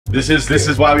This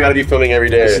is why we gotta be filming every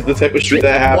day. This is the type of shit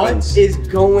that happens. What is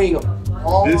going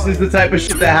on? This is the type of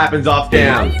shit that happens off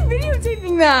cam. Why are you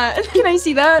videotaping that? Can I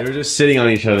see that? They're just sitting on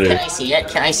each other. Can I see it?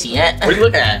 Can I see it? What are you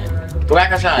looking at? Go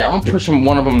back outside. I'm pushing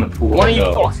one of them in the pool. One of you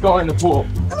fucks going in the pool.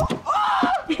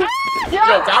 Yo,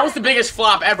 that was the biggest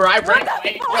flop ever. I ran.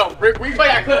 Yo, replay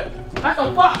that clip. That's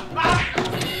a flop.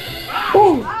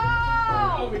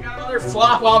 Oh, we got another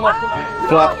flop on the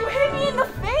Flop. You hit me in the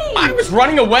face. I was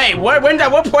running away. What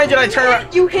point did I turn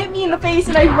around? You hit me in the face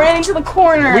and I ran into the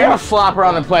corner. We have a flopper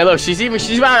on the play. Look, she's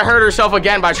about to hurt herself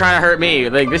again by trying to hurt me.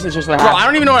 Like, this is just what happened. Bro, I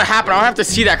don't even know what happened. I don't have to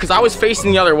see that because I was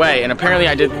facing the other way, and apparently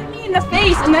I did. You hit me in the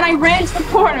face and then I ran to the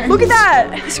corner. Look at that.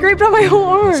 I scraped out my whole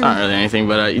arm. It's not really anything,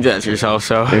 but you did that to yourself.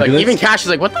 So, like, even Cash is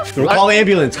like, what the fuck? Call the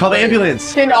ambulance. Call the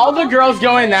ambulance. Can all the girls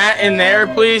go in there,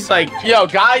 please? Like, yo,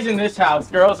 guys in this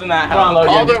house, girls in that house.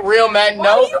 All the real men,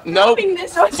 nope.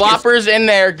 Floppers in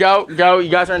there, go. You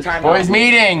guys are in time. Boys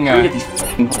meeting. Get these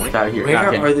boys out of here.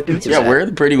 Where are the dudes? Yeah, where are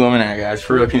the pretty women at, guys?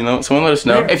 For real, can you someone let us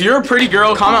know? If you're a pretty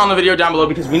girl, comment on the video down below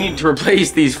because we need to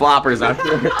replace these floppers out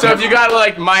here. So if you got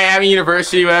like Miami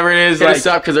University, whatever it is, hit us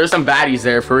up because there's some baddies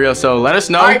there for real. So let us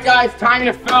know. All right, guys, time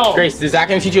to film. Grace, is that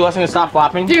gonna teach you a lesson to stop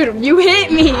flopping? Dude, you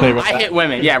hit me. I hit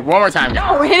women. Yeah, one more time.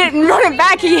 No, hit it and run it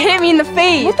back. He hit me in the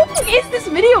face. What the fuck is this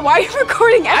video? Why are you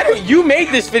recording everything? You made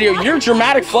this video. Your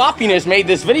dramatic floppiness made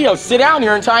this video. Sit down.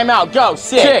 You're in timeout. Go.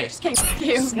 Sit.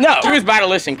 No, she was about to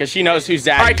listen because she knows who's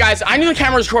dad. All right, guys, I knew the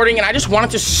camera was recording and I just wanted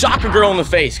to sock a girl in the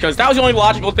face because that was the only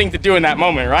logical thing to do in that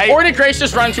moment, right? Or did Grace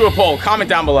just run to a pole? Comment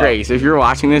down below. Grace, if you're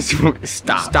watching this,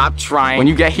 stop trying. When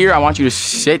you get here, I want you to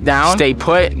sit down, stay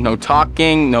put, no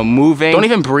talking, no moving. Don't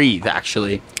even breathe,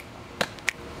 actually.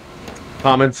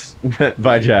 Comments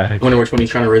by Jack. I wonder which one he's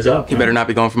trying to raise up. He better not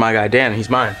be going for my guy, Dan. He's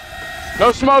mine.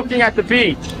 No smoking at the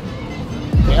beach.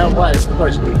 Yeah, what? Of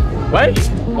course. What?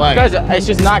 Why? Because it's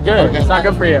just not good. Okay. It's not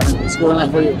good for you. It's going on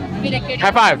for you.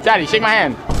 High five. Daddy, shake my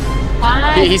hand.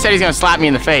 He said he's going to slap me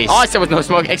in the face. All I said was no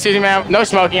smoking. Excuse me, ma'am. No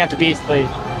smoking at the beach, please.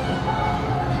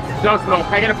 No smoke.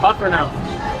 Can I get a puff or no?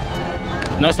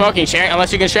 No smoking, sharing,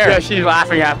 unless you can share. Yeah, she's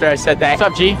laughing after I said that.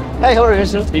 What's up, G? Hey, how are you,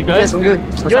 sir? You good? Yes, I'm good.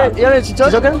 You're a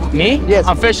TikToker? Me? Yes.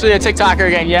 I'm officially a TikToker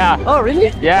again, yeah. Oh, really?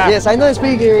 Yeah. Yes, I don't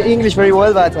speak English very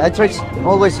well, but I try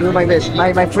always to do my best.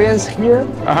 My friends here,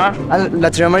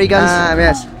 Latin Americans,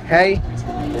 yes. Hey.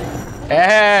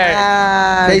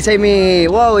 Hey. They say me,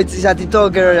 wow, it's a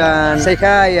TikToker, and say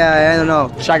hi, I don't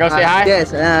know. Should I go say hi?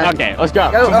 Yes. Okay, let's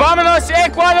go. Vámonos,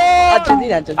 Ecuador!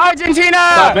 Argentina!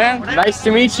 What's up, man? Nice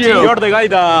to meet you. You're the guy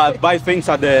that buys things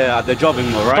at the jogging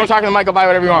mall, right? Don't talk to the mic, go buy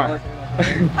whatever you want.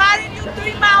 Spotted you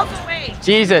 3 miles away.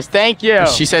 Jesus, thank you.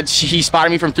 She said he spotted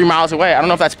me from 3 miles away. I don't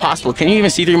know if that's possible. Can you even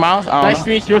see 3 miles? Nice to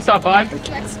meet you. What's up, bud?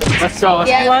 Let's go.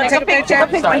 Yeah, you want to take a picture?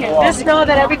 Just know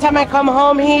that every time I come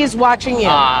home, he's watching you.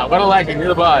 Ah, what a legend. You're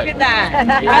the bud. Look at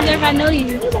that. I never know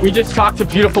you. We just talked to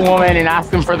beautiful women and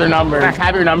asked them for their number. Can I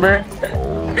have your number?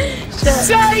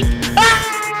 Psych!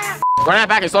 Run that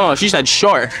back in slow-mo. She said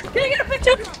sure. Can I get a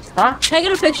picture? Huh? Can I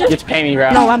get a picture? You have to pay me,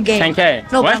 bro. No, I'm gay.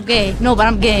 10K. No, what? but I'm gay. No, but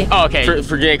I'm gay. Oh, okay.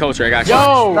 For gay culture, I got you.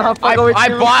 Yo,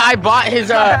 I bought his,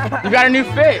 you got a new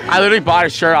fit. I literally bought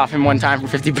his shirt off him one time for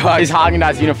 50 bucks. His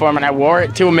Haagen-Dazs uniform, and I wore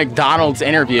it to a McDonald's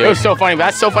interview. It was so funny, but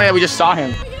that's so funny that we just saw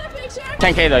him.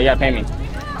 10K though, you gotta pay me.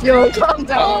 Yo, calm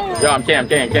down. Yo, I'm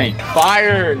kidding.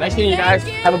 Fire. Nice meeting you guys.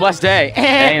 Have a blessed day.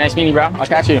 Hey, nice meeting you, bro. I'll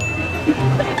catch you.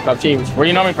 What's up, Chiefs? Where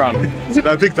you know me from?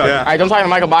 TikTok. Yeah. All right, don't talk to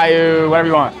Michael. Buy you whatever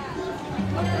you want.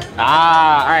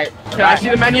 Ah, all right. Can I see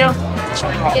the menu?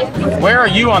 Where are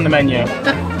you on the menu?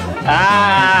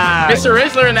 Ah, Mr.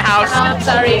 Rizzler in the house. I'm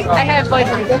sorry. I have a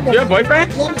boyfriend. You have a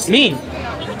boyfriend? Me.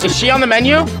 Is she on the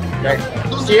menu?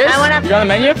 She is? You on the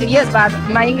menu? Yes, but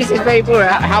my English is very poor.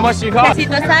 How much do you cost? Si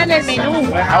no está en el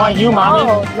menú. I want you,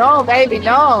 mommy. No, baby,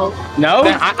 no. No?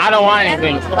 Then I don't want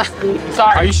anything.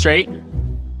 Sorry. Are you straight?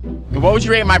 What would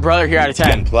you rate my brother here out of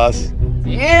 10? Plus.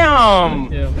 Damn!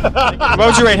 What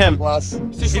would you rate him? Plus.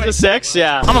 He's a 6,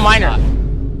 yeah. I'm a minor.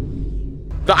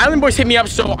 The Island Boys hit me up,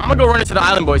 so I'm gonna go run into the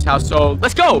Island Boys house. So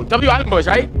let's go. W Island Boys,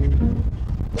 right?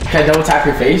 Can I double tap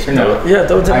your face or no? Yeah,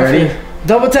 double tap. Ready?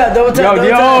 Double tap.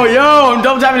 Yo, I'm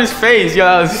double tapping his face. Yo,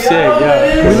 that was sick.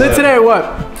 Yo. We lit today or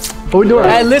what? What we doing?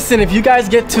 Hey, listen, if you guys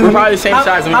get to... We're probably the same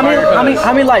size. How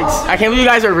many likes? I can't believe you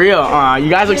guys are real. You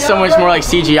guys look so much more like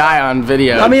CGI on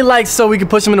video. How many likes so we can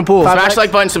push them in the pool? Smash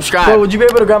like button, subscribe. Bro, would you be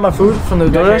able to grab my food from the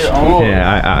DoorDash? Oh.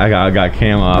 Yeah, I got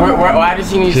cam off. Why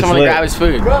does he need someone to grab his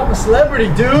food? Bro, I'm a celebrity,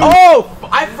 dude. Oh,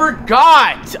 I forgot.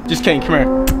 God. Just kidding, come here.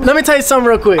 Let me tell you something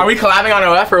real quick. Are we collabing on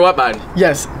OF or what, bud?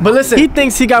 Yes, but listen, he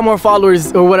thinks he got more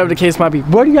followers or whatever the case might be.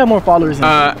 Where do you got more followers in?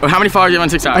 How many followers do you have on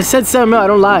TikTok? I said 7 mil, I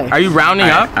don't lie. Are you rounding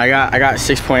up? I got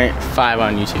 6.5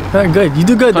 on YouTube. Very good, you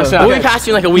do good though. We'll be past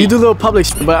you in like a week. You do little public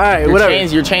shit, but alright, whatever.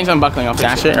 Your chain's unbuckling off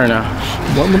that shit or no?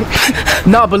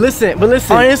 No, but listen. On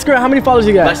Instagram, how many followers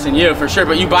you got? Less than you, for sure,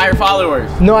 but you buy your followers.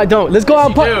 No, I don't. Let's go out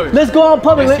in public. Let's go out in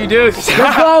public. Yes, you do. Let's go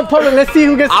out in public. Let's see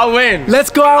who gets. I'll win. Let's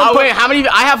go out. I'll win. How many?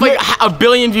 I have like 1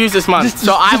 billion views this month,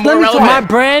 so I'm more relevant. My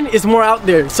brand is more out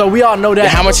there, so we all know that. Yeah,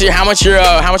 how much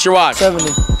your watch?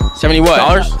 70. 70 what?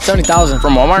 Dollars? 70,000.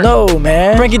 From Walmart? No,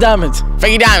 man. Frankie Diamonds.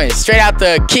 Frankie Diamonds, straight out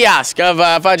the kiosk of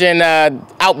fudging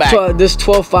Outback. This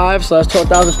 12.5, so that's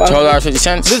 12,500.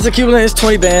 $12.50. This equivalent is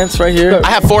 20 bands right here.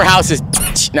 I have 4 houses.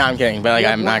 No, I'm kidding, but like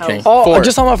I'm not kidding. Oh, 4.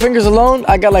 just on my fingers alone,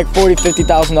 I got like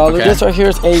 $40,000-$50,000. Okay. This right here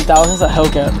is $80,000. It's a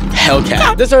Hellcat.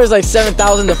 Hellcat. This right is like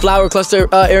 $7,000. The flower cluster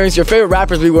earrings. Your favorite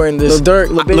rappers be wearing this. Lil Durk,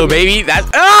 Lil Baby. Lil Baby. That's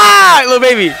Lil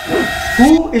Baby.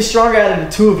 Who is stronger out of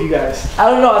the two of you guys? I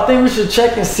don't know. I think we should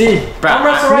check and see. Bro, I'm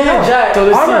wrestling right now. Jack, so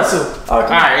let's see. All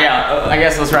right, yeah. I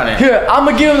guess let's run it. Here, I'm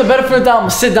gonna give him the benefit of the doubt. I'm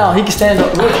gonna sit down. He can stand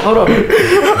up. Hold up.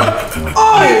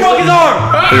 Oh, he broke his arm.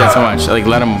 He got so much. Like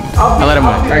let him. I let him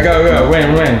win. All right, go, win.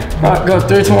 All right, go.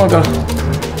 3, 2, 1, go.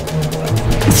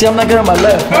 See, I'm not good on my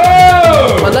left.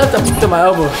 Oh! My left, I'm to my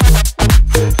elbow.